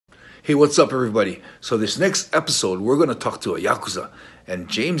Hey, what's up, everybody? So this next episode, we're going to talk to a Yakuza, and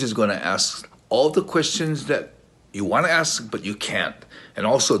James is going to ask all the questions that you want to ask, but you can't. And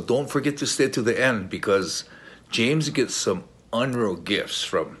also, don't forget to stay to the end, because James gets some unreal gifts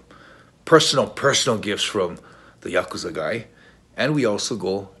from, personal gifts from the Yakuza guy. And we also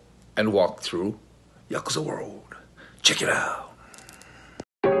go and walk through Yakuza World. Check it out.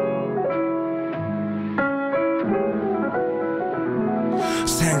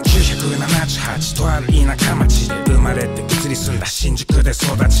 1978とある田舎町で生まれて移り住んだ新宿で育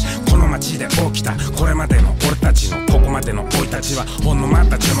ちこの町で起きたこれまでの俺たちのここまでの生い立ちはほんのま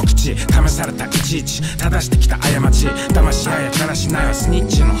た注目地試されたいちいち正してきた過ち騙し合いやからしないはスニッ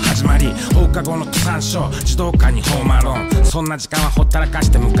チの始まり放課後の登山所児童館にホームアローンそんな時間はほったらか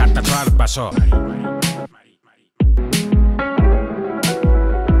して向かったとある場所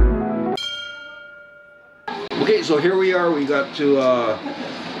Okay, so here we are. We got to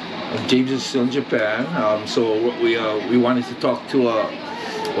James is still in Japan. So we wanted to talk to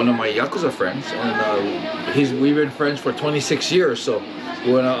one of my Yakuza friends, and we've been friends for 26 years. So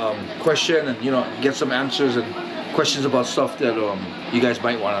we want to question and get some answers and questions about stuff that you guys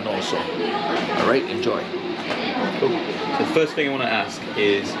might want to know. So, all right, enjoy. Cool. So the first thing I want to ask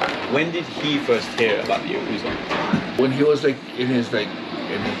is, when did he first hear about the Yakuza? When he was in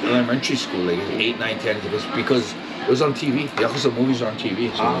elementary school, like 8, 9, 10, because it was on TV. Yakuza movies are on TV,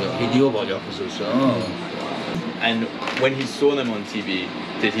 so he knew about Yakuza. So. And when he saw them on TV,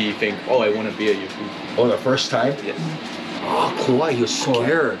 did he think, oh, I want to be a Yakuza? Oh, the first time? Yes. Oh, kawaii, he was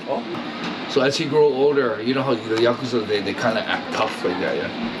scared. Oh. So as he grew older, you know how the Yakuza, they kind of act tough like that, yeah?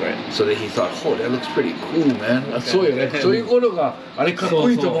 Right. So then he thought, oh, that looks pretty cool, man. So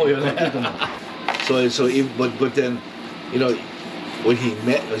but then, when he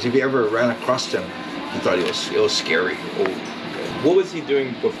met, if he ever ran across them, he thought it was scary. Oh, okay. What was he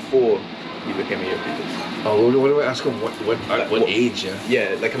doing before he became a Yakuza? Oh, what do I ask him? What age?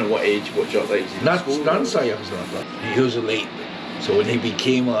 Yeah, like kind of what age, what job? Like, not Yakuza. He was late. So when he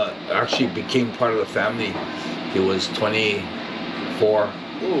actually became part of the family, he was 24,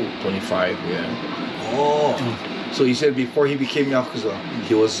 25, yeah. Oh. So he said before he became Yakuza,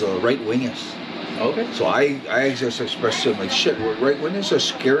 he was right-wingist. Okay. So I just expressed to him, like, shit, right-wingers are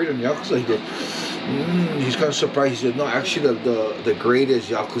scarier than Yakuza. He goes, he's kind of surprised. He said, no, actually the grade is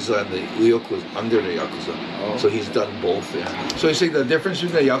Yakuza and the Uyoku is under the Yakuza. Oh. So he's done both, yeah. So he said the difference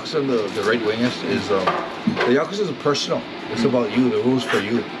between the Yakuza and the right-wingers is the Yakuza is personal. It's about you, the rules for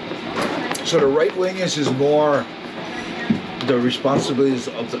you. So the right-wingers is more the responsibilities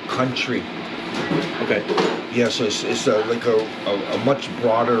of the country. Okay. Yeah, so it's like a much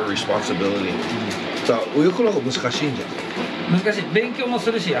broader responsibility. So, 難しいんじゃん。難しい。勉強もす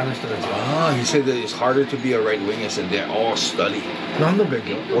るし、あの人たちは。He said that it's harder to be a right-wingist and they all study. 何の勉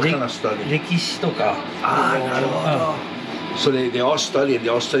強? What kind of study? 歴史とか。なるほど。So they all study and they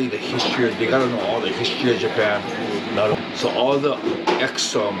all study the history. They gotta know all the history of Japan. So all the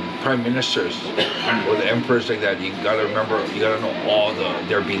ex-prime ministers or the emperors like that, you gotta remember, you gotta know all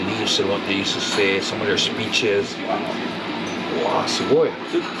their beliefs and what they used to say, some of their speeches. Wow, すごい.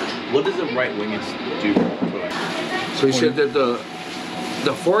 So what does the right-wingers do? So he said that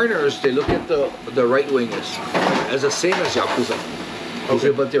the foreigners, they look at the right-wingers as the same as Yakuza. He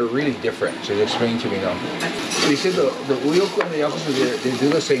said, but they're really different. So he explained to me now. So he said the Uyoku and the Yakuza, they do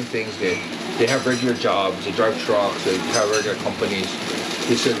the same things. They have regular jobs, they drive trucks, they have regular companies.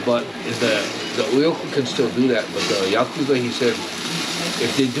 He said, but the Uyoku can still do that, but the Yakuza, he said,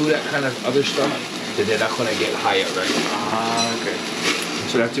 if they do that kind of other stuff, then they're not going to get higher rank. Okay.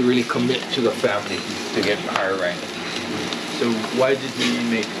 So they have to really commit to the family to get higher rank. So why did he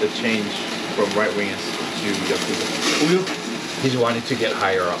make the change from right-wingers to Yakuza? Uyoku, he's wanting to get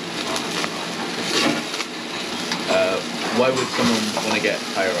higher up. Why would someone want to get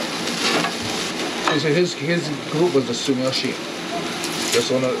higher up? So his group was the Sumiyoshi.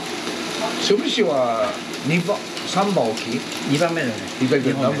 So Sumiyoshi was 3番大きい? 2番目だね. He's like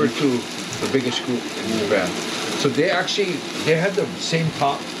the number 2, the biggest group in Japan. So they had the same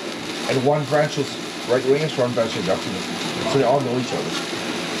top, and one branch was right-wingers, one branch was Yakuza. So they all know each other.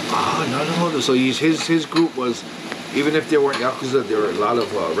 Not at all. So his group was, even if they weren't Yakuza, there were a lot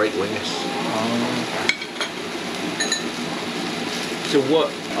of right-wingers. So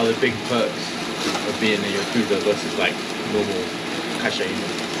what are the big perks of being a Yakuza versus like normal kashain?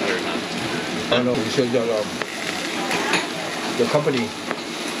 I don't know. He said that the company,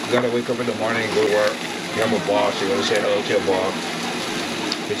 you gotta wake up in the morning and go to work. You have a boss, you gotta say hello to your boss.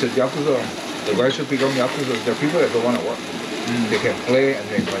 He said Yakuza, the guys who become Yakuza, they're people that don't want to work. They can play and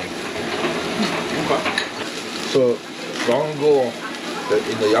make money. Okay. So long ago,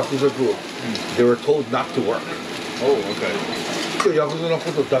 in the Yakuza group, they were told not to work. Oh, okay. So Yakuza no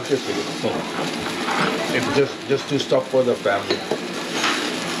koto dake suru. Just do stuff for the family.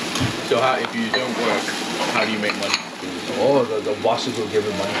 So if you don't work, how do you make money? Oh, the bosses will give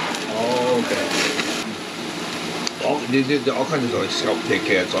him money. Oh, okay. They did all kinds of like self-take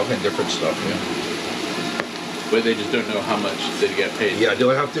care, it's all kind of different stuff. Yeah. But they just don't know how much they get paid. Yeah, they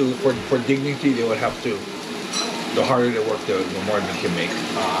would have to for dignity. They would have to. The harder they work, the more they can make.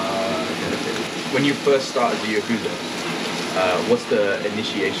 Okay. When you first started the Yakuza, what's the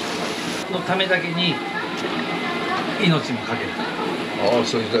initiation like? のためだけに命もかける。 Oh,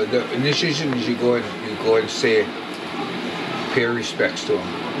 so the initiation is you go and say, pay respects to him,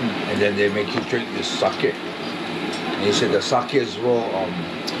 and then they make you drink this sake. And he said the sake is real,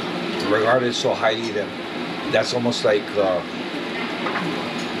 regarded so highly that that's almost like I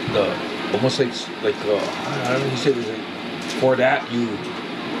don't know. He said for that you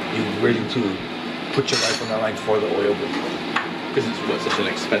ready to put your life on the line for the oil. Because it's such an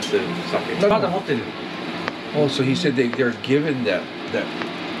expensive sake. まだ持ってる。 Oh, so he said they're given that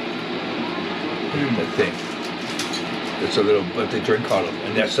thing. It's a little, but they drink out of,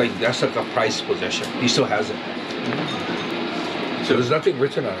 and that's like a prized possession. He still has it. So there's nothing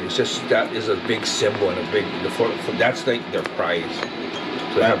written on it. It's just that is a big symbol and a big. That's like their prize.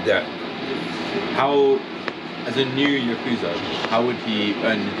 To have that. How, as a new Yakuza, how would he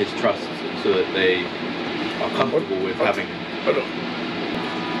earn his trust so that they are comfortable with having him?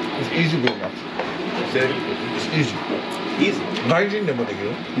 It's easy to enough. It's easy. Easy.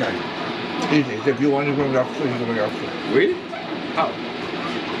 Easy. If you want to go to Yakuza, you go to Yakuza. Really? How?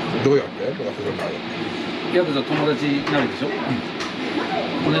 どうやってYakuzaになる？ヤクザ友達になるでしょ。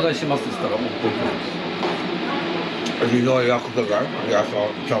お願いしますって言ったらもうこういうことです。 If you know a Yakuza guy, you ask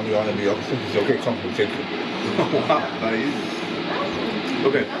him, tell me you want to be Yakuza, he's okay, come, we'll take you. Wow, that is.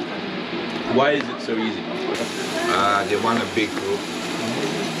 Okay. Why is it so easy? They want a big group.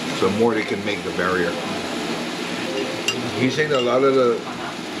 So the more they can make the barrier. He's saying that a lot of the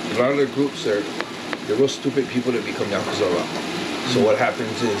groups they're real stupid people that become Yakuza. So what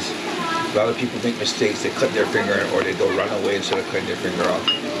happens is a lot of people make mistakes, they cut their finger or they go run away instead of cutting their finger off.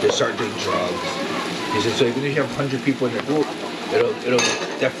 They start doing drugs. He said, so even if you have 100 people in the group, it'll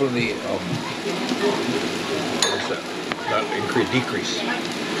definitely decrease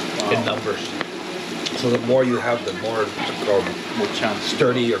in numbers. So the more you have, the more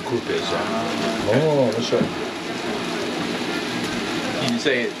sturdy your group is. Oh, that's right. You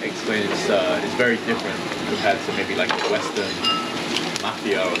explain it's very different compared to maybe like the Western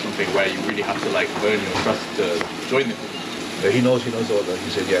mafia or something where you really have to like earn your trust to join the group. Yeah, he knows all that. He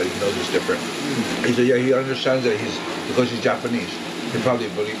said, yeah, he knows it's different. He said, yeah, he understands that because he's Japanese, he probably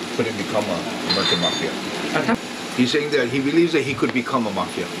couldn't become an American mafia. He's saying that he believes that he could become a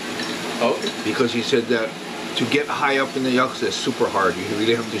mafia. Oh. Because he said that to get high up in the Yakuza is super hard. You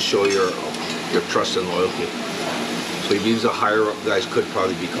really have to show your trust and loyalty. So he believes the higher up guys could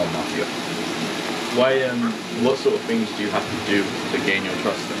probably become mafia. Why? What sort of things do you have to do to gain your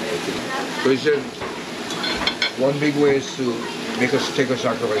trust and loyalty? So he said, one big way is to take a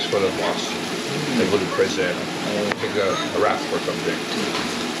sacrifice for the boss. Like go to prison, take a rap or something.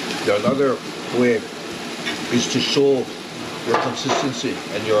 The another way is to show your consistency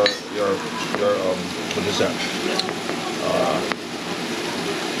and your what is that?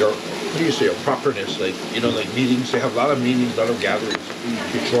 Your what do you say? Your properness, like like meetings. They have a lot of meetings, a lot of gatherings.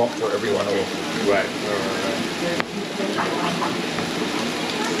 You show up for every one of them. Right.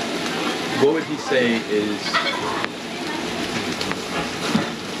 What would he say is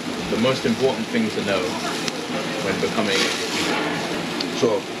the most important thing to know when becoming?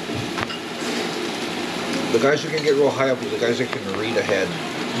 So the guys who can get real high up are the guys that can read ahead.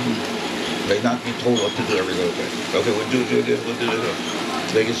 Like not be told what to do every little thing. Okay, we'll do this, we'll do this.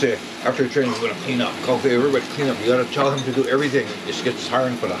 They can say, after training, we're gonna clean up. Okay, everybody clean up. You gotta tell him to do everything. It gets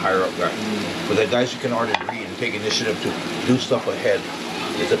tiring for the higher up guy. But the guys who can already read and take initiative to do stuff ahead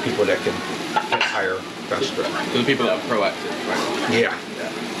is the people that can get higher faster. So the people that are proactive, right? Yeah.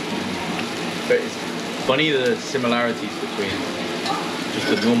 But it's funny the similarities between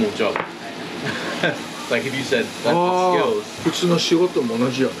just a normal job. Like if you said that's the skills. 普通の仕事も同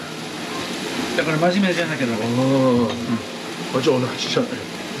じよね。だから真面目じゃなきゃダメ。じゃあ同じじゃない。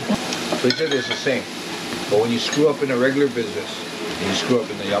So he said it's the same. But when you screw up in a regular business, and you screw up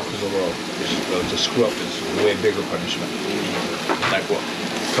in the Yakuza world, to screw up is way bigger punishment. Like what?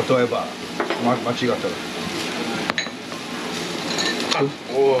 例えば、間違ったら。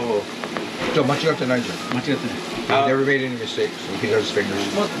Oh. じゃあ間違ってないじゃん。間違ってない。He never made any mistakes. So he has fingers.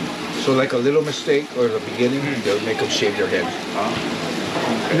 So like a little mistake or the beginning, they'll make them shave their head.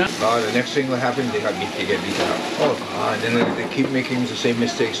 The next thing that happens, they get beaten up. And then they keep making the same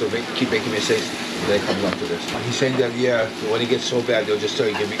mistakes, so they keep making mistakes, and then it comes down to this. He's saying that, yeah, when it gets so bad, they'll just tell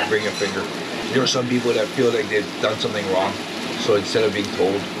you, bring your finger. There are some people that feel like they've done something wrong, so instead of being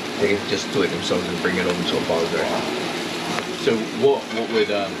told, they just do it themselves and bring it over to apologize. So what would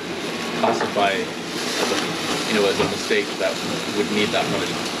classify as a mistake that would need that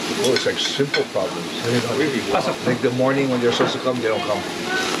punishment? Oh, it's like simple problems. Really? Wow. Like the morning when they're supposed to come, they don't come.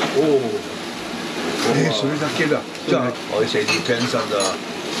 Oh, they say it depends on the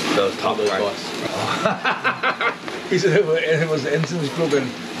top boss. He said it was Enson's group, and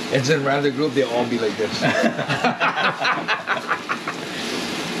Enson ran the group, they all be like this.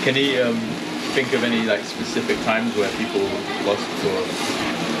 Can he think of any like specific times where people lost or?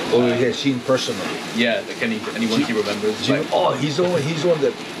 He has seen personally. Yeah, like anyone he remembers. Like, he's the one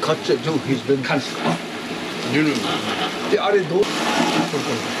that cuts it too. He's been cut.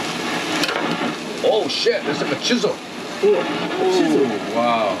 Oh shit! It's like a chisel. Chisel.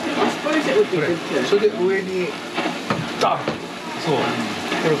 Wow. I suppose it would be good to. So the ueni.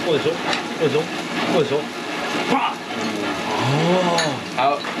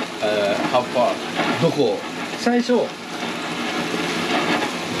 How far? どこ？最初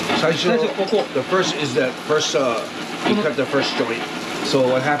The first is that first you cut the first joint. So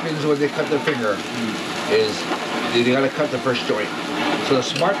what happens when they cut their finger is they gotta cut the first joint. So the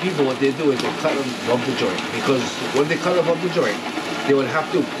smart people, what they do is they cut above the joint, because when they cut above the joint, they would have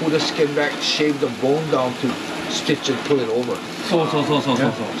to pull the skin back, shave the bone down to stitch and pull it over.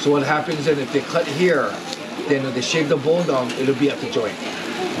 So what happens then if they cut here, then if they shave the bone down, it'll be at the joint.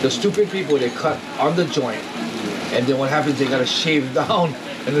 The stupid people, they cut on the joint, and then what happens, they gotta shave down,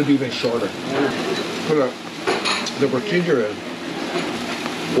 and it'll be even shorter. The procedure is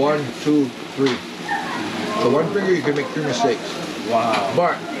 1, 2, 3. So one finger you can make 3 mistakes. Wow.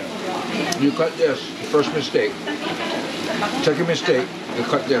 But you cut this, first mistake. Second mistake, you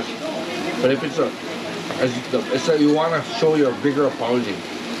cut this. But if it's you want to show your bigger apology.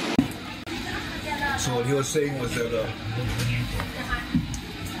 So what he was saying was that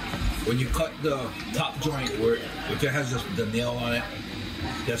when you cut the top joint, where if it has the nail on it,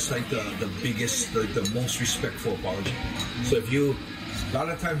 that's like the biggest, the most respectful apology. So if you, a lot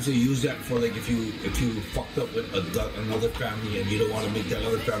of times they use that for like if you fucked up with another family and you don't want to make that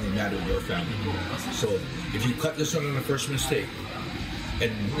other family mad with your family. So if you cut this one on the first mistake,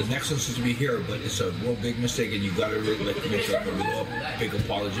 and the next one's supposed to be here, but it's a real big mistake, and you gotta really like make a real big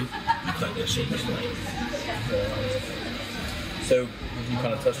apology, you cut this one. So you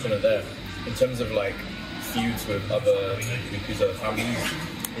kind of touched on it there. In terms of like feuds with other Yakuza families,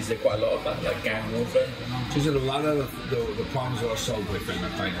 is there quite a lot of that, like gang warfare? Because a lot of the problems are solved with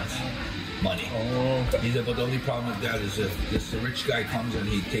finance, money. Oh, okay. He said, but the only problem with that is if the rich guy comes and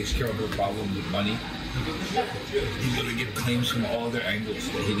he takes care of the problem with money, he's going to get claims from all their angles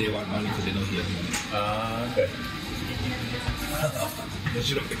that they want money because they know he has money. Okay.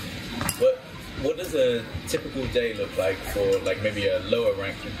 What does a typical day look like for like maybe a lower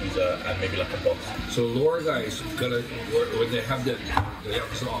rank Yakuza and maybe like a boss? So lower guys gotta, when they have the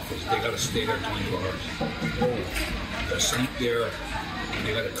Yakuza office, they gotta stay there 24 hours. They gotta sleep there,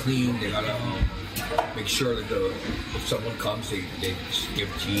 they gotta clean, they gotta make sure that if someone comes, they give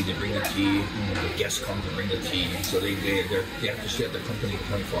tea, they bring the tea, the guests come to bring the tea, so they have to stay at the company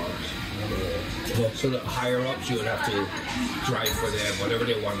 24 hours. So the higher ups, you would have to drive for them, whatever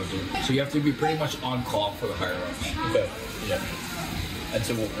they want to do. So you have to be pretty much on call for the higher ups. Okay. Yeah. And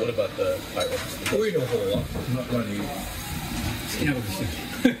so what about the higher ups? We know whole lot. Not you.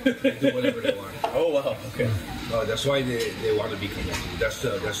 They do whatever they want. Oh wow. Okay. That's why they want to be connected. That's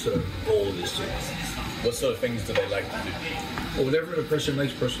the goal is to. What sort of things do they like to do? Well, whatever the person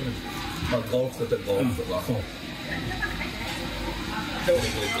likes personally. Golf, that the golf. They go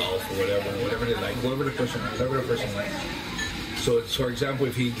golf or whatever they like, whatever the person likes. So for example,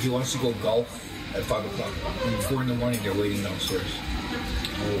 if he wants to go golf at 5 o'clock, 4 in the morning, they're waiting downstairs.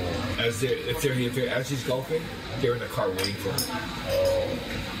 As he's golfing, they're in the car waiting for him.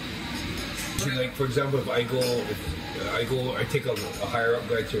 So like for example, if I take a higher up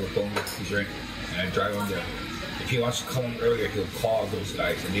guy to a phone drink and I drive him there. If he wants to come earlier, he'll call those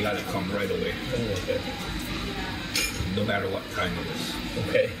guys and they gotta come right away. Okay. No matter what time it is.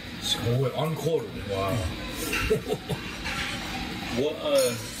 Okay. So we're on call. Wow. What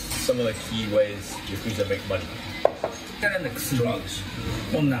are some of the key ways Yakuza make money? Drugs.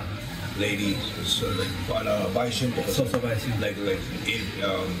 Ladies, so like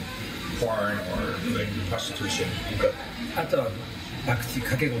porn or like prostitution. Okay. Like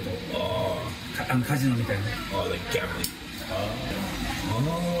gambling.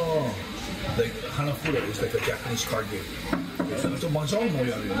 Oh, like Hanafuda is like a Japanese card game. So mahjong mo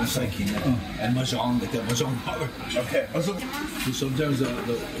yan, and mahjong, like that mahjong power. Okay. Also, sometimes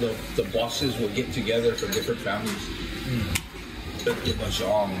the bosses will get together from different families. The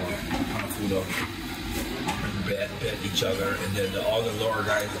mahjong, Hanafuda, and bet each other, and then all the lower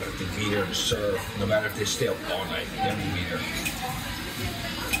guys like to be there and serve, no matter if they stay up all night, they have to be there.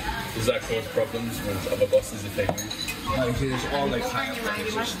 Does that cause problems with other bosses if they lose? No, he said it's all like high up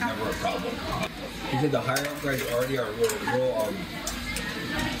guys, so it's never a problem. He said the higher up guys already are real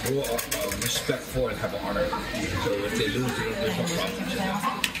respectful and have honor. So if they lose, there's no problem.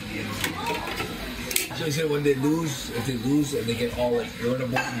 So he said when they lose, if they lose and they get all like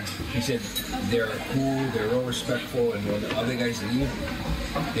irritable, he said they're cool, they're real respectful, and when the other guys leave,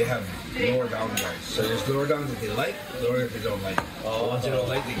 they have lower down guys. So there's lower downs that they like, lower that they don't like. The ones they don't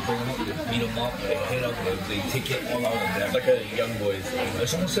like, they bring them up, they beat them up, they hit them, they take it all out of them. Like a young boys.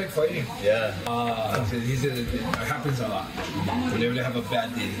 It's almost like fighting. Yeah. He said it happens a lot. Whenever they have a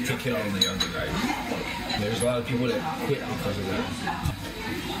bad day, they take it out on the younger guys. There's a lot of people that quit because of that.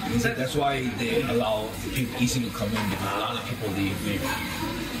 He said that's why they allow people easily to come in, because a lot of people leave.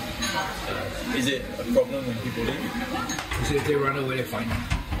 Is it a problem when people leave? He said if they run away, they find them.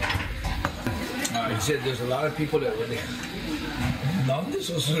 He said there's a lot of people that when they... なんで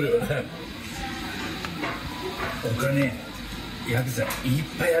そうするよね。お金、ヤクザいっ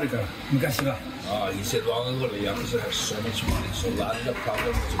ぱいあるから、昔は。He said long ago the Yakuza have so much money, so a lot of the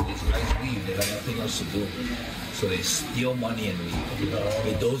problems when these guys leave, they got nothing else to do. So they steal money and leave.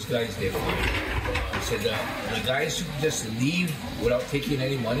 But those guys, they fight. He said the guys who just leave without taking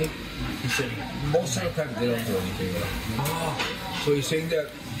any money, he said most of the time they don't do anything. So he's saying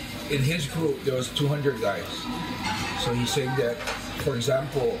that in his group there was 200 guys. So he's saying that, for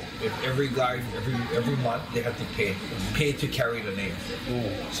example, if every guy every month they have to pay to carry the name.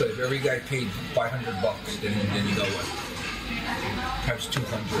 So if every guy paid $500, then you got what? Times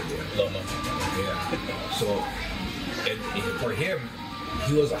 200. Yeah. So and for him,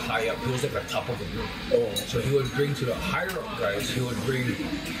 he was a high up. He was like a top of the group. So he would bring to the higher up guys. He would bring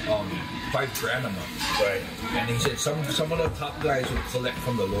 $5 grand a month. Right. And he said some of the top guys would collect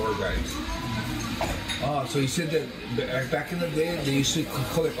from the lower guys. So he said that back in the day, they used to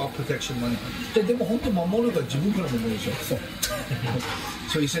collect all protection money.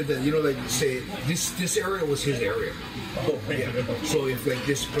 So he said that, you know, like say this area was his area. So if like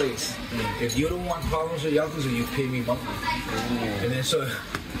this place, if you don't want problems with Yakuza, you pay me monthly. And then so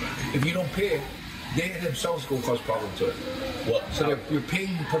if you don't pay, they themselves go cause problems to it. So you're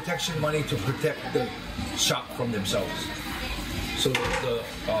paying protection money to protect the shop from themselves. So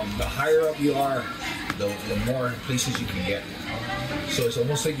the higher up you are, the more places you can get. So it's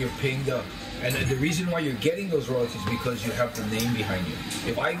almost like you're paying and the reason why you're getting those royalties is because you have the name behind you.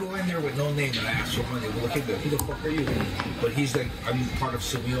 If I go in there with no name and I ask for money, well, okay, who the fuck are you? But he's like, I'm part of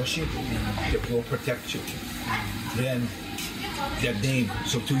Sumiyoshi, that will protect you. Then that name,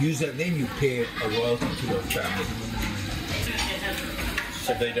 so to use that name, you pay a royalty to the family.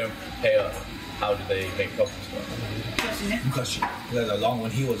 So if they don't pay up, how do they make profits? Because along when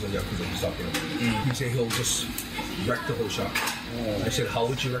he was a Yakuza, he's talking about. He said he'll just wreck the whole shop. I said, how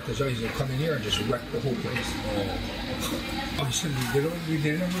would you wreck the shop? He said, come in here and just wreck the whole place. He said, they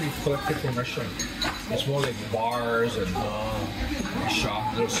don't really collect it from restaurants. It's more like bars and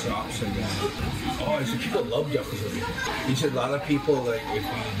little shops. And he said, people love Yakuza. He said, a lot of people, like, if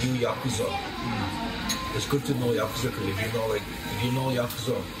you do Yakuza, it's good to know Yakuza, because if you know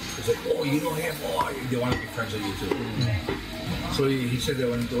Yakuza, it's like, oh, you know him, they want to be friends with you too. So he said that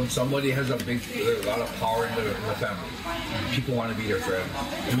when somebody has a lot of power in the family, people want to be their friend.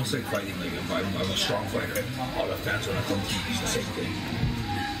 Almost like fighting, like if I'm a strong fighter, all the fans want to come to me, it's the same thing.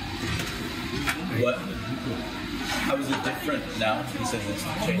 What? How is it different now? He says it's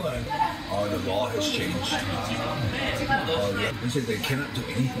changed. The law has changed. He said they cannot do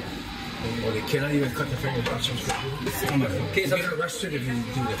anything. Or they cannot even cut the finger. You get arrested if you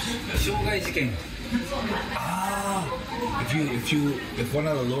do this. If one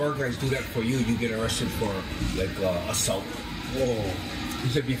of the lower guys do that for you, you get arrested for like assault. He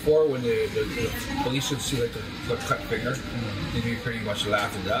said before when the police would see like the cut finger, then you pretty much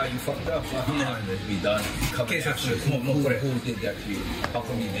laugh and you fucked up, and it'd be done. Come and ask you, who did that to you? How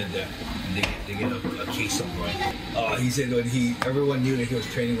come you did that? And they get a case of one. He said when everyone knew that he was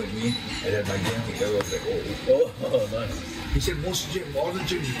training with me, and then my gym, everyone was like, oh, nice. He said most all the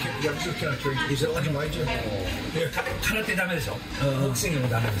gyms you just cannot train. He said only my gym. Karate ダメでしょ? Boxing も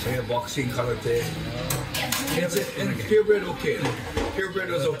ダメでしょ? Yeah, boxing, karate. And purebred okay. purebred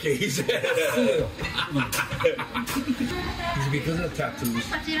was okay. He said. Because of the tattoos,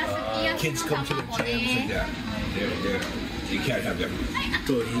 kids come to the jams and that. You can't have them.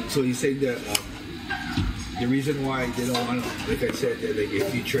 So he said that the reason why they don't want to, like I said, that like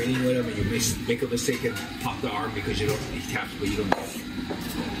if you're training with them and you make a mistake and pop the arm because you don't, he taps but you don't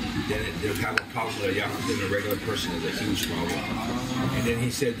get it, then they'll have a problem with a Yakuza than a regular person is a huge problem. And then he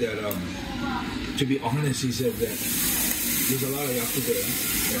said that, to be honest, he said that there's a lot of Yakuza.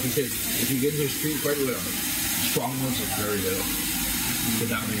 He said if you get into a street fight with them, strong ones are very little. But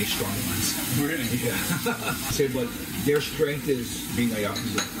not many strong ones. Really? Yeah. He said, but their strength is being a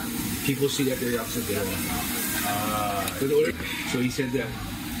Yakuza. People see that they're Yakuza, they don't want to. So he said that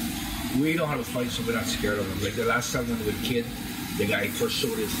we know how to fight, so we're not scared of them. Like the last time when we were a kid, the guy first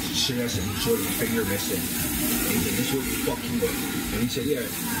showed his chest and he showed his finger missing. And he said, this is what you fucking with. And he said, yeah,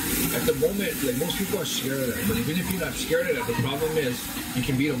 at the moment, like most people are scared of that. But even if you're not scared of that, the problem is you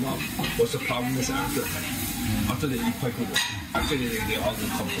can beat them up. What's the problem is after? After they fight with them. After they all get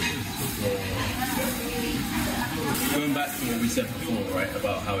comfortable. Going back to what we said before, right,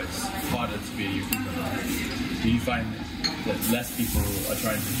 about how it's harder to be a Yakuza, do you find that less people are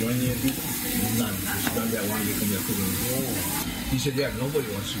trying to join the Yakuza? None. There's none that want to become Yakuza. He said, yeah,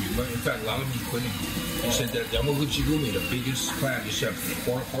 nobody wants to be. But in fact, a lot of them are quitting. He said that Yamaguchi Gumi, the biggest clan, used to have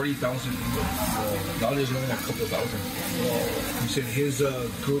 40,000 people. Now there's only a couple thousand. He said his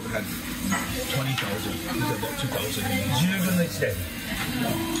group had 20,000. He's about 2,000.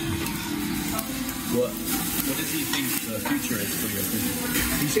 What does he think the future is for Yakuza?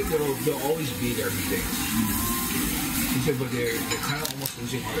 He said they'll always be there, he thinks. He said, but they're kind of almost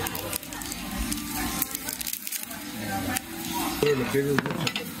losing their power. The bigger groups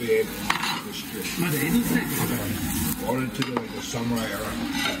are the big, strict. All into the samurai era.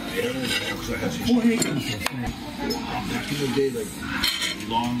 Yakuza has his back in the day, like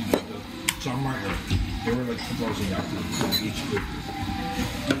long, the samurai era, there were like 2,000 Yakuza in each group.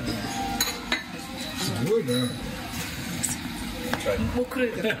 Good, man.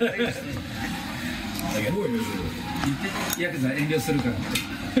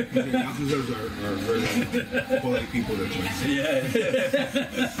 Yakuzas are very polite people to try. Yeah.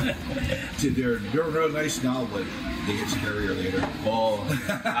 They're real nice now, but they get scarier later. Oh,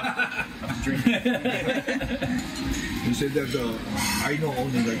 I'm drinking. He said that I know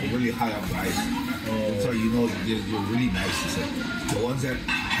only like really high up guys. So you know they're really nice. He said the ones that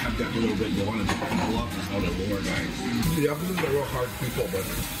have that little bit, they want to people up is all the lower guys. The Yakuzas are real hard people, but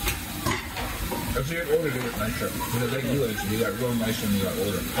as you get older, they get nicer. Because like you got real nice when you got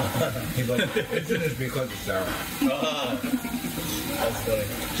older. But Enson is because of Sarah. That's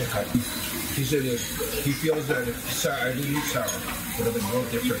funny. He said he feels that if Sarah, I didn't meet Sarah, it would have been real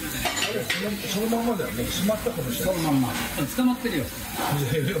different. So the mama that makes smart stuff on the show.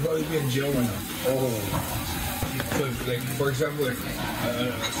 He'll probably be in jail right now. So, like, for example, an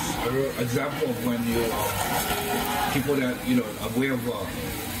example of when you people that a way of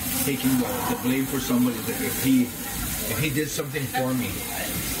taking the blame for somebody that if he did something for me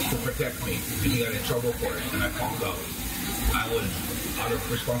to protect me and he got in trouble for it and I found out, I would, out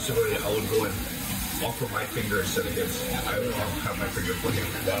of responsibility, I would go and offer my finger instead of his. I would have my finger for him.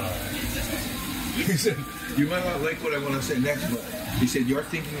 He said, you might not like what I want to say next, but he said, your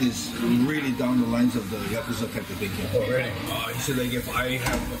thinking is really down the lines of the Yakuza type of thinking. Oh, really? He said, like, if I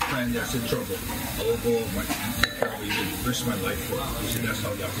have a friend that's in trouble, I will go risk my life for it. He said, that's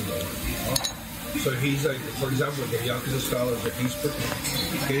how Yakuza works. So he's like, for example, the Yakuza style is if he's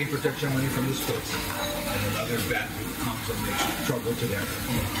getting protection money from this place, and another bat comes and makes trouble to them.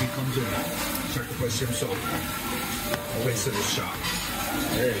 He comes in and sacrifices himself, wastes his shop.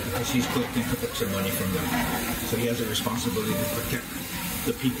 Because he's collecting protection money from them. So he has a responsibility to protect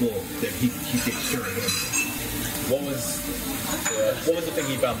the people that he takes care of him. What was the thing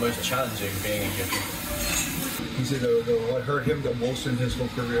he found most challenging being a Yakuza? He said what hurt him the most in his whole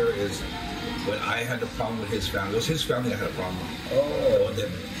career is when I had a problem with his family. It was his family that had a problem. Oh.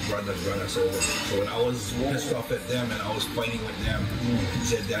 Then run us over. So when I was pissed off at them and I was fighting with them, he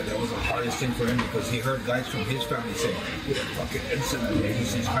said that was the hardest thing for him because he heard guys from his family saying, "You're a fucking Enson."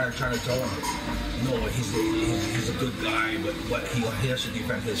 He's trying to tell him, no, he's a good guy, but he has to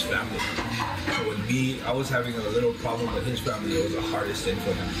defend his family. So when I was having a little problem with his family, it was the hardest thing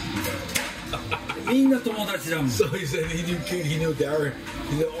for him. So he said he knew Darren.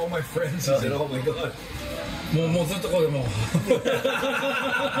 He said, all my friends. He said, oh my God. もうずっとこうでも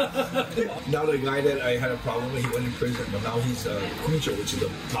Now the guy that I had a problem with, he went in prison, but now he's Kumicho, which is the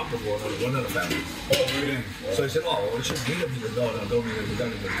top of one of the families. Oh, really? So I said, oh, we should meet him. He said, no, don't meet him. He's not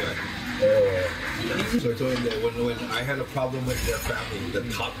a good guy. So I told him that when I had a problem with their family, the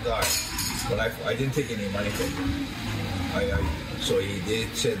top guy, but I didn't take any money from him. So he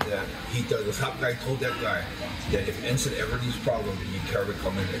said that the top guy told that guy that if Enson ever needs problems, you care to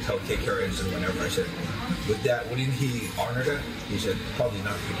come in and take care of Enson whenever. I said, with that, wouldn't he honor that? He said, probably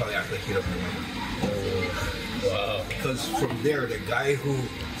not. He probably act like he don't know. Wow. Because from there, the guy who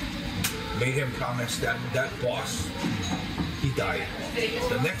made him promise that boss, he died.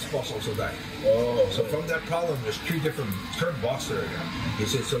 The next boss also died. Oh. So from that problem, there's third boss there again. He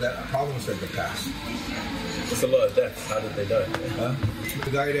said, so that problem is like the past. It's a lot of deaths. How did they die? Huh?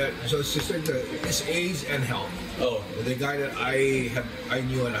 The guy that, so it's just like it's AIDS and health. Oh. The guy that I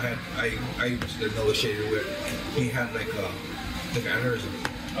knew and I negotiated with, he had like aneurysm.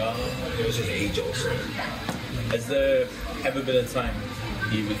 It was his age also. Has there ever been a time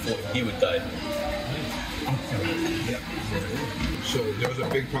he would die? Yeah. So there was a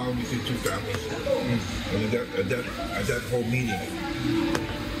big problem between two families. And at that whole meeting,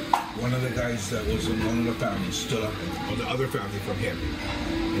 one of the guys that was in one of the families stood up on the other family from him.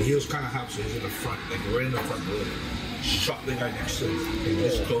 And he was kind of hot, so he was in the front, like right in the front building. Shot the guy next to him,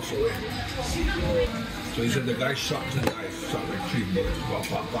 this close away. So he said the guy shot two guys, shot like 3 bullets, pop,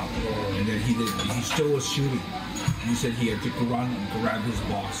 pop, pop. And then he still was shooting. He said he had to run and grab his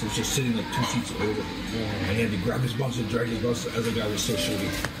boss. He was just sitting like 2 seats over. And he had to grab his boss and drag his boss as the guy was still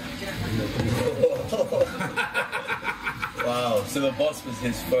shooting. Wow, so the boss was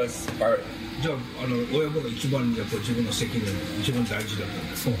his first part. Yeah.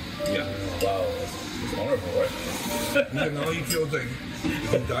 Wow, it's honorable, right? Even now he feels like he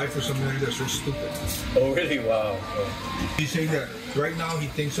can die for something like that, so stupid. Oh, really? Wow. He's saying that right now he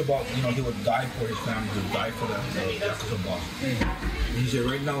thinks about, he would die for his family, he would die for the Yakuza boss. He said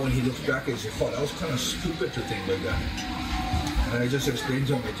right now when he looks back, he said, oh, that was kind of stupid to think like that. And I just explained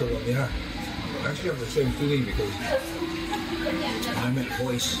to him, I told him, yeah, I actually have the same feeling because when I met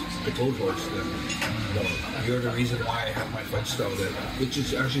Hoist, I told Hoist that, you're the reason why I have my fight style, which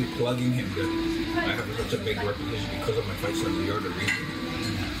is actually plugging him that I have such a big reputation because of my fight style, you're the reason.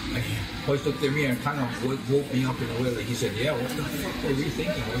 And Hoist looked at me and kind of woke me up in a way, like he said, yeah, what the fuck were you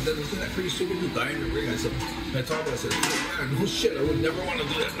thinking? Isn't that pretty stupid to die in the ring? I said, I told him, I said, yeah, no shit, I would never want to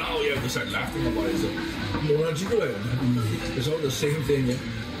do that now. Yeah, we started laughing about it. I said, why don't you do it? It's all the same thing. Yeah?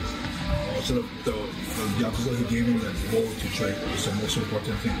 So the Yakuza, he gave him that goal to try. Was the most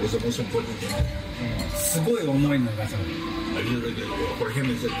important thing. Was the most important thing. すごい思いのがそう。I feel like for him,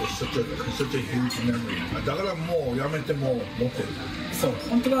 it's such a huge memory. だからもうやめても持ってる。そう、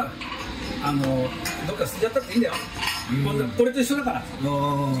本当はどっか捨てちゃったっていいんだよ。これと一緒だから。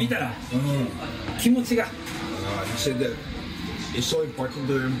見たら気持ちが。He said that it's so important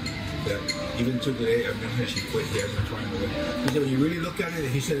to him. That even to today, I've been here, she quit, he hasn't trying to win. He said, when you really look at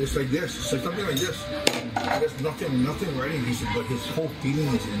it, he said, it's like this. It's like something like this. There's nothing writing. He said, but his whole feeling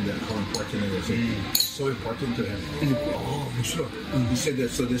is in that, how important it is. It's so important to him. Oh, sure. He said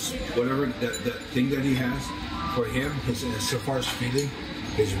that, so this, whatever, that thing that he has, for him, his so far as feeling,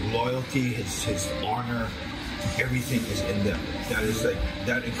 his loyalty, his honor, everything is in them. That is like,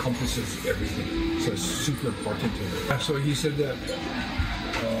 that encompasses everything. So it's super important to him. So he said that,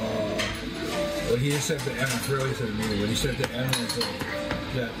 when he said the end, I'm really said to me, when he said the end,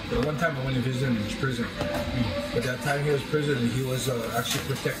 that the one time I went to visit him in prison, but that time he was in prison, he was actually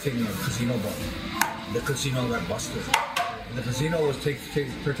protecting a casino bar. The casino got busted. And the casino was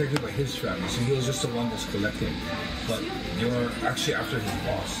protected by his family, so he was just the one that's collecting. But they were actually after his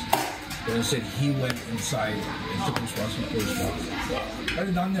boss. But they said he went inside and took responsibility for his boss. I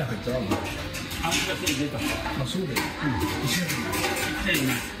did not know how to he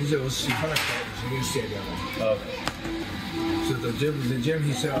said it was kind of crowded, so he didn't stay there long. So the gym,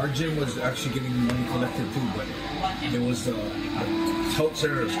 he said our gym was actually getting money collected too, but it was the health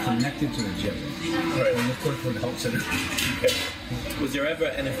center was connected to the gym. Right. And of course for the health center. Okay. Was there ever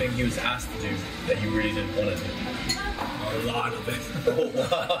anything he was asked to do that he really didn't want to do? A lot of it. Oh,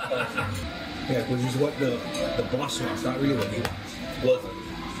 wow. Yeah, which is what the boss wants, not really what he wants.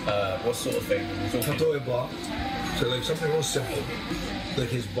 What sort of thing? So like something real simple. Like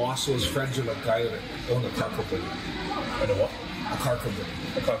his boss was friends with a guy that owned a car company. And a what? A car company.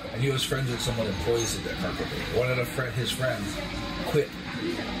 A car company. And he was friends with some of the employees at that car company. One of his friends quit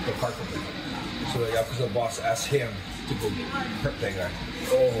the car company. So the Yakuza boss asked him to go hurt that guy.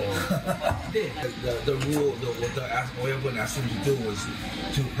 Oh. the rule, what everyone asked him to do was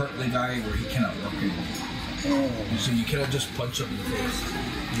to hurt the guy where he cannot work anymore. So you cannot just punch him in the face.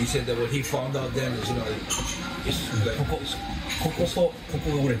 And he said that what he found out then is, you know, it's like,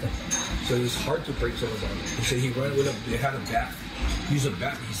 so it's hard to break someone's arm. He said he ran with they had a bat. He used a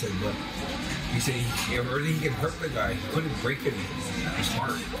bat, he said, but he said he already can hurt the guy. He couldn't break anything. It's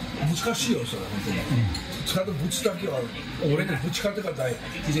hard. 難しいよ、それ、本当に。ちゃんとぶちたけは、俺にぶちかけが大。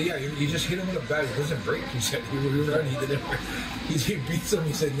He said, yeah, you just hit him with a bat, it doesn't break. He said, he ran, he didn't break. He beats him,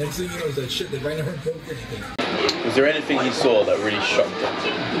 he said, next thing you know, he's like, shit, the guy never broke anything. Was there anything he saw that really shocked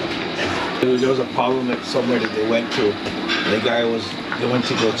him? There was a problem at somewhere that they went to. They went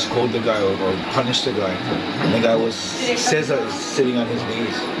to go scold the guy or punish the guy. And the guy Cesar is sitting on his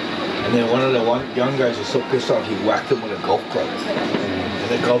knees. And then one of the young guys was so pissed off, he whacked him with a golf club. And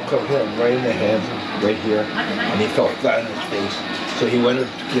the golf club hit him right in the head, right here. And he fell flat on his face. So he went up,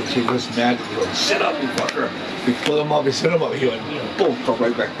 he was mad, he goes, sit up, you fucker. We pulled him up, he stood him up, he went, boom, fell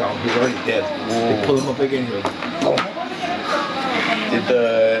right back down. He was already dead. They pulled him up again, he went, boom. Did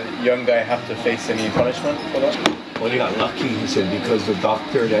the young guy have to face any punishment for that? Well, he got lucky, he said, because the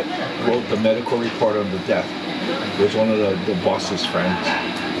doctor that wrote the medical report on the death was one of the boss's friends.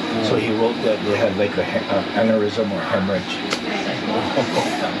 So he wrote that they had like an aneurysm or hemorrhage.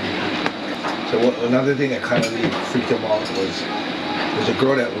 So another thing that kind of really freaked him out was there's a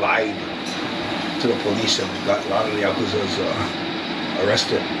girl that lied to the police and got a lot of the Yakuzas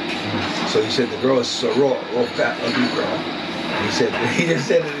arrested. So he said the girl is a real fat, ugly girl. He just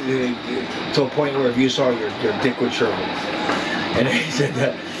said to a point where if you saw your dick would shrivel. And he said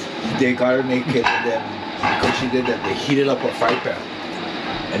that they got her naked and then because she did that, they heated up a fry pan.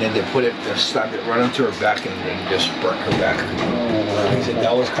 And then they slapped it right onto her back and then just burnt her back. He said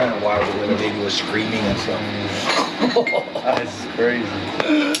that was kind of wild when the baby was screaming and stuff. That's crazy.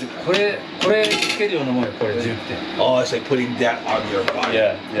 Oh, it's like putting that on your body.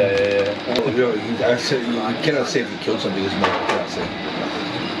 Yeah. I said, you cannot say if you killed somebody, there's no one cannot say.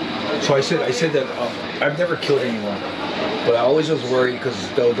 So I said that I've never killed anyone, but I always was worried because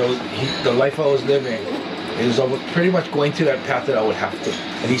the life I was living, it was pretty much going to that path that I would have to.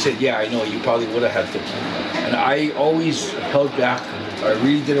 And he said, yeah, I know, you probably would have had to. And I always held back. I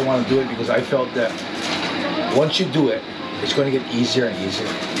really didn't want to do it because I felt that once you do it, it's going to get easier and easier.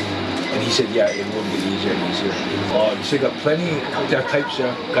 And he said, yeah, it will get easier and easier. He said, got plenty of that types,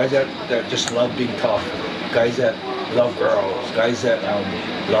 guys that just love being tough, guys that love girls, guys that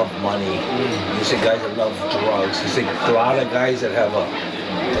love money. He said, guys that love drugs. He said, a lot of guys that have a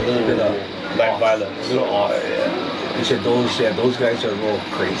little bit of like violence. He said those guys are real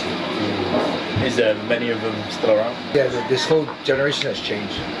crazy. Is there many of them still around? Yeah, this whole generation has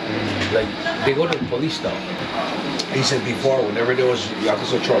changed. Like they go to the police now. He said before, whenever there was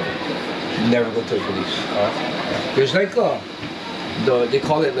Yakuza trouble, never go to the police. There's like they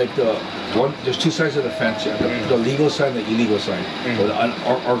call it like there's two sides of the fence, the legal side and the illegal side, or the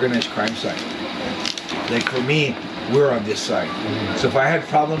unorganized crime side. Like for me, we're on this side. So if I had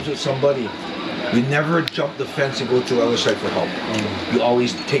problems with somebody, you never jump the fence and go to the other side for help. You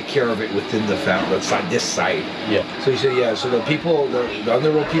always take care of it within the family, this side. Yeah. So he said, yeah, so the people, the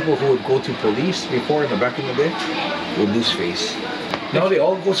underworld people who would go to police before in the back in the day would lose face. Now they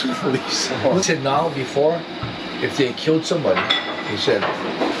all go to the police. He said now, before, if they killed somebody, he said,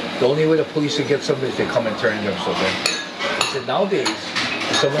 the only way the police would get somebody is they come and turn themselves in. He said nowadays,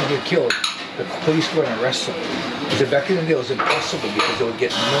 if someone get killed, the police go and arrest them. He said back in the day it was impossible because they would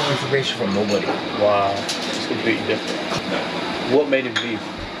get no information from nobody. Wow, it's completely different. What made him leave?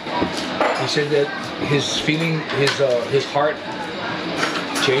 He said that his heart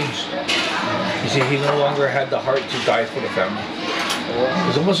changed. He said he no longer had the heart to die for the family. It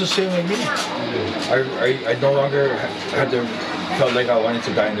was almost the same like me. I no longer felt like I wanted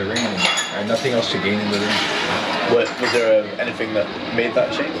to die in the ring anymore. I had nothing else to gain in the ring. Was there anything that made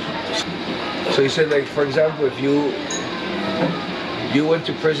that change? So he said, like, for example, if you went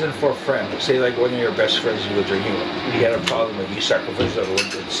to prison for a friend, say like one of your best friends you were drinking with, he had a problem and you sacrificed that,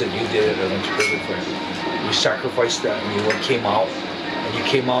 said you did it and went to prison for him. You sacrificed that and you came out,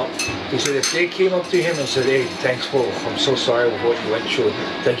 he said if they came up to him and said, hey, thanks I'm so sorry for what you went through,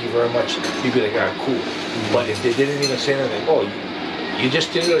 thank you very much, he'd be like, ah, cool. But if they didn't even say anything, oh, you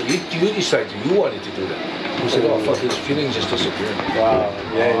just did it, you decided you wanted to do that. He said, oh fuck, his feelings just disappeared. Wow.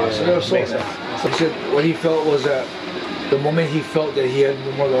 So that was so sad. So he said what he felt was that the moment he felt that he had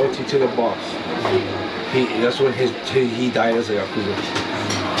no more loyalty to the boss, that's when he died as a Yakuza.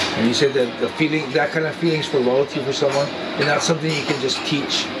 And he said that that kind of feelings for loyalty for someone, is not something you can just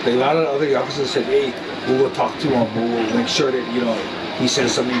teach. Like a lot of other Yakuza said, hey, we'll go talk to him, we'll make sure that, he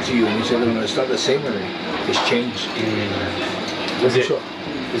says something to you. And he said, no, it's not the same already. It's changed.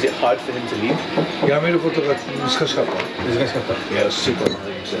 Was it hard for him to leave? やめることが難しかった。難しかった。Yeah, super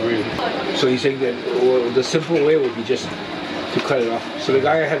hard. Really? So he's saying that the simple way would be just to cut it off. So the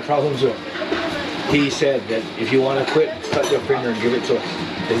guy I had problems with, he said that if you want to quit, cut your finger and give it to us,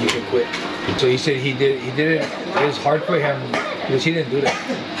 then you can quit. So he said he did it. It was hard for him because he didn't do that.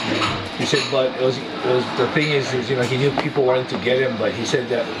 He said, but it was the thing is you know, he knew people wanted to get him, but he said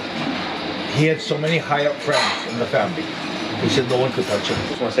that he had so many high up friends in the family. He said no one could touch him. I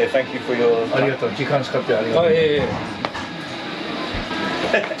just want to say thank you for your. ありがとう。時間使ってありがとう。 Oh yeah.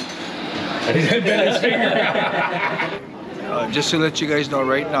 Just to let you guys know,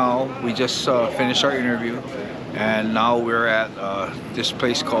 right now we just finished our interview, and now we're at this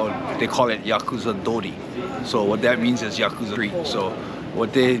place called, they call it Yakuza Dori. So what that means is Yakuza Street. So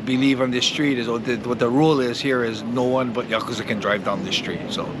what they believe on this street is what the rule is here is no one but Yakuza can drive down this street.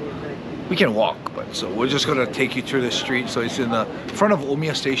 So we can walk, but so we're just gonna take you through the street. So it's in the front of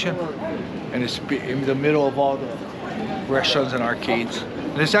Omiya Station, and it's in the middle of all the restaurants and arcades.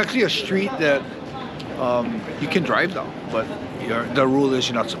 And it's actually a street that you can drive down, but the rule is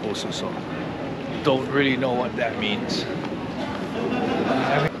you're not supposed to. So don't really know what that means.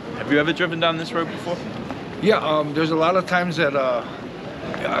 Have you ever driven down this road before? Yeah, there's a lot of times that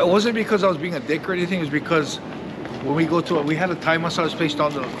it wasn't because I was being a dick or anything. It was because when we go to we had a Thai massage place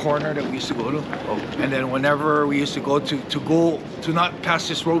down the corner that we used to go to, and then whenever we used to go to not pass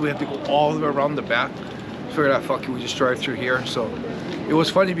this road, we had to go all the way around the back. Figured out, fuck it, we just drive through here. So it was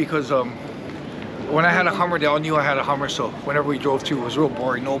funny because when I had a Hummer, they all knew I had a Hummer, so whenever we drove through, it was real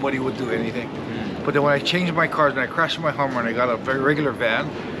boring. Nobody would do anything. But then when I changed my cars, when I crashed my Hummer and I got a very regular van,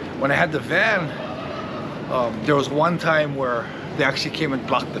 when I had the van, there was one time where they actually came and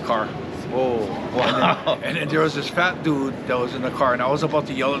blocked the car. Oh, wow. And then there was this fat dude that was in the car, and I was about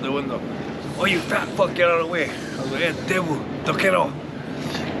to yell at the window, "Oh, you fat fuck, get out of the way." I was like, "Eh, debu, toquero."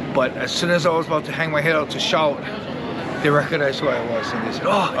 But as soon as I was about to hang my head out to shout, they recognized who I was, and they said,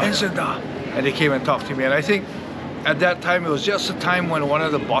 "Oh, Enson." And they came and talked to me, and I think at that time it was just a time when one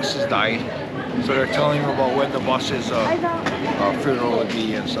of the bosses died, so they're telling me about when the boss's funeral would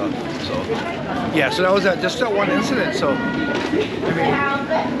be and stuff. So yeah, so that was just that one incident. So I mean,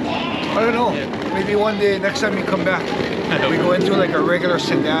 I don't know, maybe one day next time you come back we go into like a regular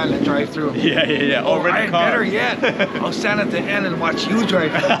sedan and drive through. Yeah. Or rent a car. Better yet, I'll stand at the end and watch you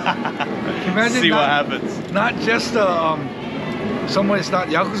drive through. Imagine see what happens. Not just someone that's not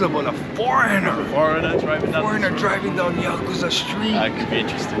Yakuza, but a foreigner. Driving down Yakuza Street. That could be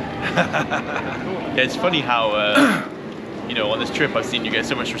interesting. Yeah, it's funny how, you know, on this trip I've seen you get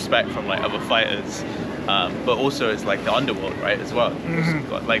so much respect from like other fighters, but also it's like the underworld, right, as well.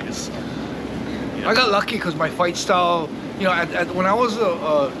 Got, like this. You know. I got lucky because my fight style, you know, when I was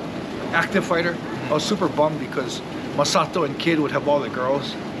a active fighter, I was super bummed because Masato and Kid would have all the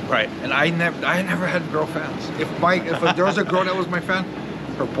girls. Right. And I never had girl fans. If there was a girl that was my fan,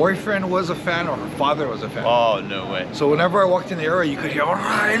 her boyfriend was a fan or her father was a fan. Oh, no way. So whenever I walked in the area, you could hear,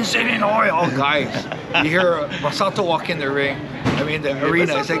 Enson and Inoue, all guys. You hear Masato walk in the ring, I mean the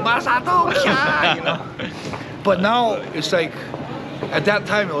arena, it's like, Masato, you know? But now, it's like, at that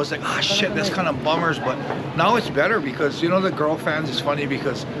time it was like, ah, shit, that's kind of bummers, but now it's better because, you know, the girl fans, it's funny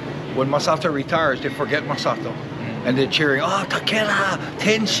because when Masato retires, they forget Masato. And they're cheering, oh, Takeda,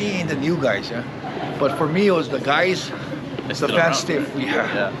 Tenshin, the new guys, yeah. But for me, it was the guys, the fans stay.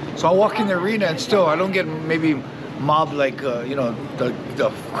 Yeah. So I walk in the arena and still, I don't get maybe mobbed like, you know, the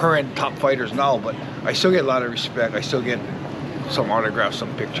current top fighters now, but I still get a lot of respect. I still get some autographs,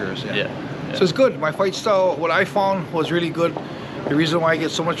 some pictures. Yeah. So it's good. My fight style, what I found was really good. The reason why I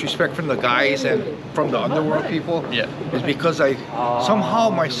get so much respect from the guys and from the underworld people is because somehow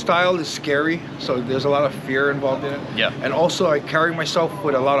my style is scary, so there's a lot of fear involved in it. Yeah. And also I carry myself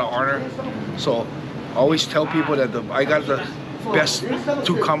with a lot of honor, so I always tell people that I got the best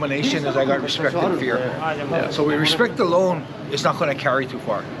two combination is I got respect and fear. Yeah. So with respect alone, it's not going to carry too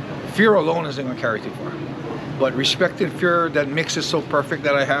far. Fear alone isn't going to carry too far. But respect and fear, that mix is so perfect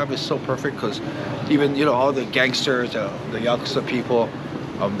that I have, is so perfect because even, you know, all the gangsters, the Yakuza people,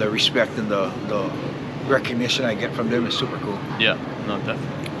 the respect and the recognition I get from them is super cool. Yeah, no,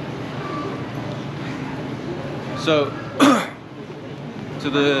 definitely. So, to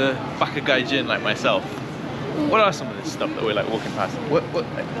the Baka Gaijin like myself, what are some of this stuff that we're like walking past? What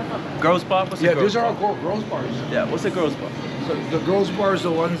like, girls bar? What's the girls these are all girls bars. Yeah, what's the girls bar? So the girls bar is the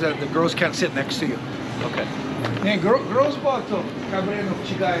ones that the girls can't sit next to you. Okay. ね、girls bar とキャバレーの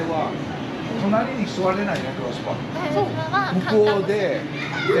違いは隣に座れないね、girls bar。向こうで、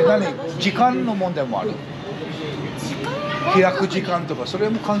時間の問題もある。時間？開く時間とかそれ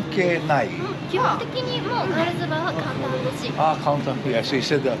も関係ない。基本的にもうガールズバーはカウンター越し。Ah, counter. Yeah, so you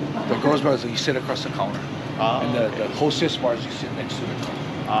said the girls' bar is you sit across the counter. And the hostess bars you sit next to the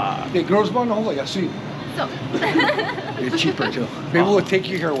counter. The girls' bar の方が安い。そう。It's cheaper too. Maybe we'll take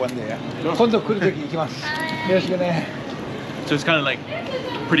you here one day. 今度来る時行きます。よろしくね。So it's kind of like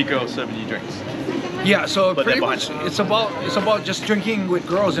pretty girls serving you drinks. Yeah, so But pretty they're much it's about just drinking with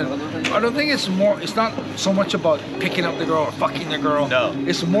girls, and I don't think it's not so much about picking up the girl or fucking the girl. No.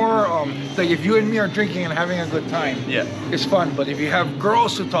 It's more like if you and me are drinking and having a good time, Yeah. it's fun. But if you have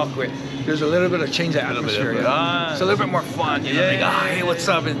girls to talk with, there's a little bit of change of atmosphere. bit, It's a little bit more fun. You know, like, hey, what's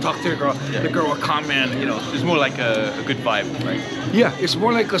up? And talk to the girl. Yeah. The girl will comment. You know. It's more like a good vibe, right? Yeah, it's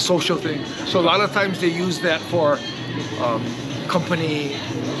more like a social thing. So a lot of times they use that for company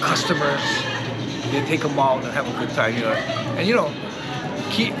customers. They take them out and have a good time, you know. And you know,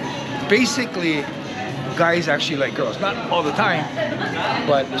 basically, guys actually like girls. Not all the time,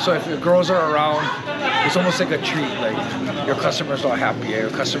 but so if the girls are around, it's almost like a treat. Like your customers are happy. Your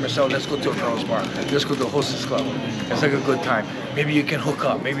customers say, let's go to a girls' bar. Let's go to a hostess club. It's like a good time. Maybe you can hook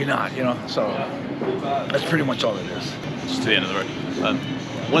up, maybe not, you know. So that's pretty much all it is. Just to the end of the road.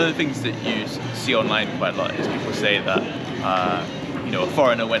 One of the things that you see online quite a lot is people say that you know, a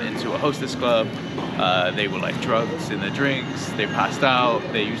foreigner went into a hostess club, they were like drugs in their drinks, they passed out,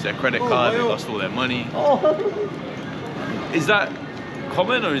 they used their credit card, they lost all their money. Is that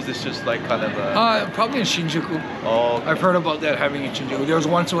common, or is this just like kind of a... Probably in Shinjuku. Oh, okay. I've heard about that happening in Shinjuku. There was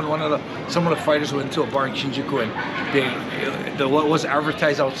once when some of the fighters went to a bar in Shinjuku and what was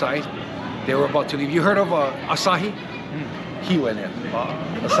advertised outside, they were about to leave. You heard of Asahi? He went in.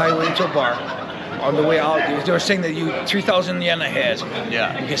 Asahi went into a bar. On the way out, they were saying that you 3,000 yen a head.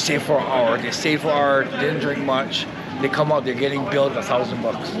 Yeah. You can stay for an hour. They stayed for an hour, didn't drink much. They come out, they're getting billed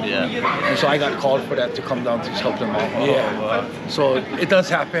 $1,000. Yeah. And so I got called for that to come down to help them out. Wow. So it does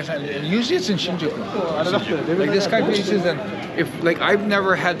happen, and usually it's in Shinjuku. Like this kind of places, and if like I've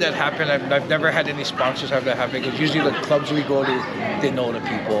never had that happen. I've never had any sponsors have that happen, because usually the clubs we go to, they know the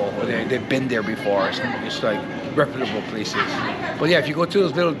people, or they've been there before. It's like reputable places. But yeah, if you go to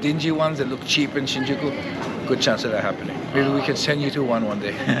those little dingy ones that look cheap in Shinjuku, good chance of that happening. Maybe we can send you to one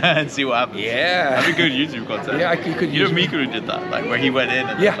day. And see what happens. Yeah. That'd be good YouTube content. Yeah, you could You know, use Mikuru did that, like where he went in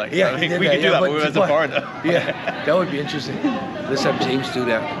and Yeah, like, yeah, I think he we did could do that, but we were as a but- foreigner. Yeah, that would be interesting. Let's have James do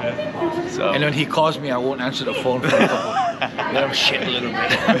that. So, And when he calls me, I won't answer the phone for a couple. Let him shit a little bit.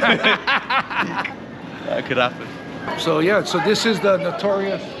 that could happen. So yeah, so this is the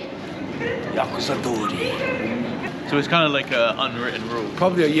notorious Yakuza Dori. So it's kind of like an unwritten rule.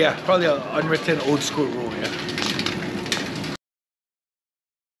 Probably an unwritten old school rule, yeah.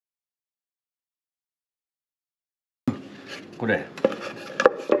こ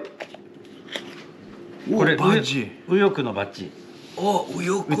れバッジ。右翼のバッジ。 Oh, う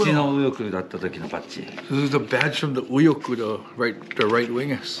Uyoku. ちの右翼だった時のバッジ。 This is the badge from the Uyoku, the right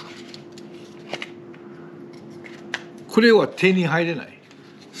wingers. これは手に入れない。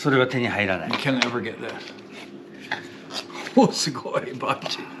それは手に入らない You。can't ever get that. お、すごいバッ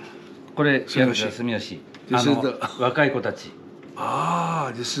ジ。これ住吉住吉。 This is the- 若い子たち。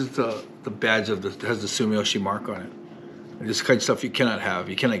 Ah, this is the badge of that has the Sumiyoshi mark on it. This kind of stuff you cannot have,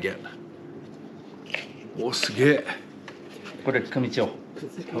 you cannot get. Oh, すげえ。これ組長。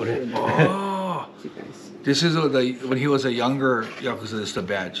これ。 Oh, this is when he was a younger Yakuza, this is the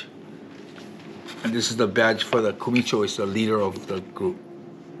badge. And this is the badge for the Kumicho, is the leader of the group.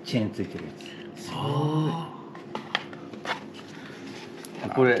 チェーンついてるやつ。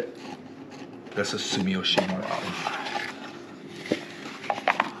これ。 That's a Sumiyoshi mark.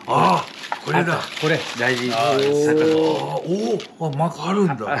 Ah, これだ。これ大事。おお、マークあるん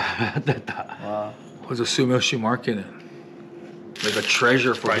だ。あったあった。 There's a Sumiyoshi mark in it. Like a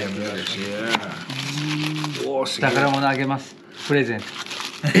treasure for him. Yeah. おお、すげえ。宝物あげます。プレゼント。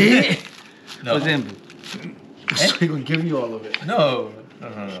これ全部。 So he will give you all of it. No.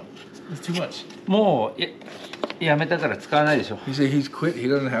 It's too much. もうやめたから使わないでしょ。 He said he's quit. He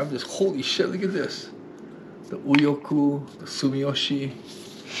doesn't have this. Holy shit! Look at this. The Uyoku, the Sumiyoshi.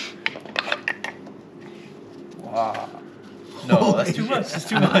 Wow. No, that's too much. That's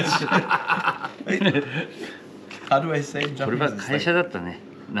too much. How do I say in これ Japanese? は It's 会社だったね。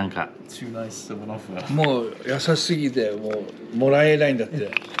なんか too nice of an offer. もう優しすぎてもうもらえないんだっ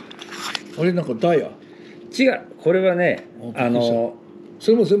て。あれなんかダイヤ。違う。これはね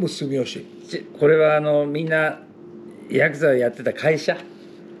それも全部Sumiyoshi。これはみんなヤクザをやってた会社。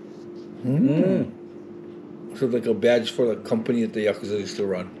So like a badge for the company that the Yakuza used to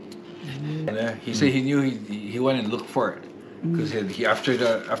run. Yeah, he said he knew he went and looked for it. Because he after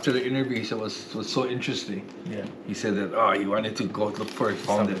the interview, he said was so interesting. Yeah. He said that he wanted to go look for it,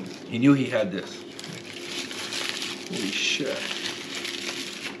 found it. He knew he had this. Holy shit.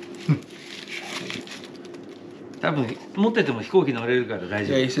 多分持ってても飛行機乗れるから大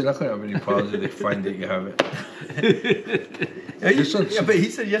丈 Yeah, 夫 he said not gonna have any problems if they find that you have it. Yeah, but he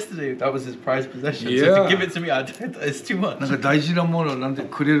said yesterday that was his prized possession. So Yeah. to give it to me, it's too much. なんか大事なものなんて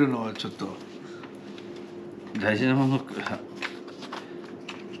くれるのはちょっと。大事なもの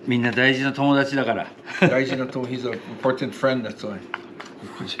みんな大事な友達だから大事な友 he's an important friend, that's why.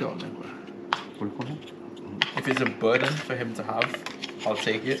 これ違うねこれ。これかな If it's a burden for him to have, I'll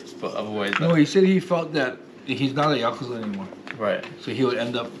take it. But otherwise, No, he said he felt that he's not a Yakuza anymore. right. So he would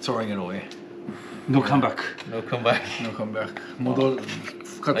end up throwing it away. No comeback No comeback. No come back.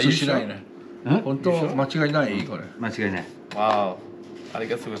 復活しないね。本当間違いないこれ。間違いない Wow.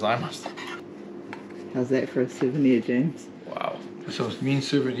 Arigatou gozaimasu. How's that for a souvenir, James? Wow. So it means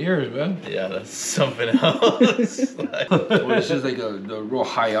souvenirs, man. Yeah, that's something else. Well, this is like the real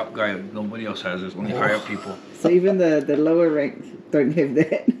high up guy. Nobody else has this. Only high up people. So even the lower ranks don't have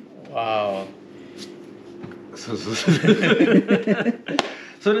that. Wow. そうそうそう。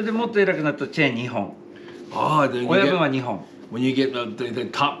それでもっと偉くなったチェーン2本 then you 親分 get, は2本 when you get the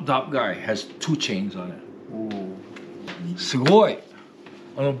top guy has 2 chains on it. Ooh. すごい。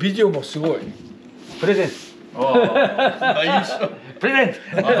ビデオもすごい。プレゼント Oh. Are you sure? プレゼ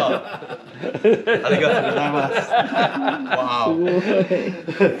ント Arigatou gozaimasu.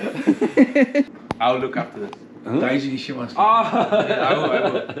 Wow. I'll look after this. 大事にします。あ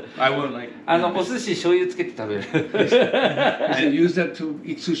I will like. あお寿司醤油つけて食べる I use that to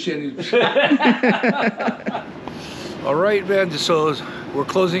eat sushi and All right, man. So we're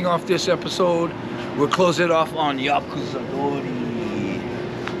closing off this episode. We'll close it off on Yakuza Dori.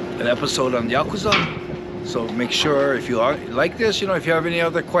 An episode on Yakuza. So make sure if you like this, if you have any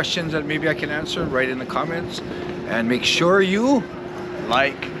other questions that maybe I can answer, write in the comments. And make sure you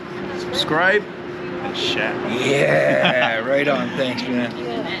Like, subscribe, and share. Yeah, right on. Thanks,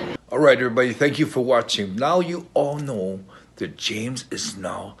 man. All right, everybody. Thank you for watching. Now you all know that James is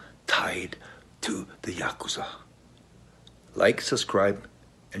now tied to the Yakuza. Like, subscribe,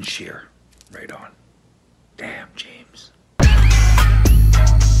 and share. Right on. Damn, James.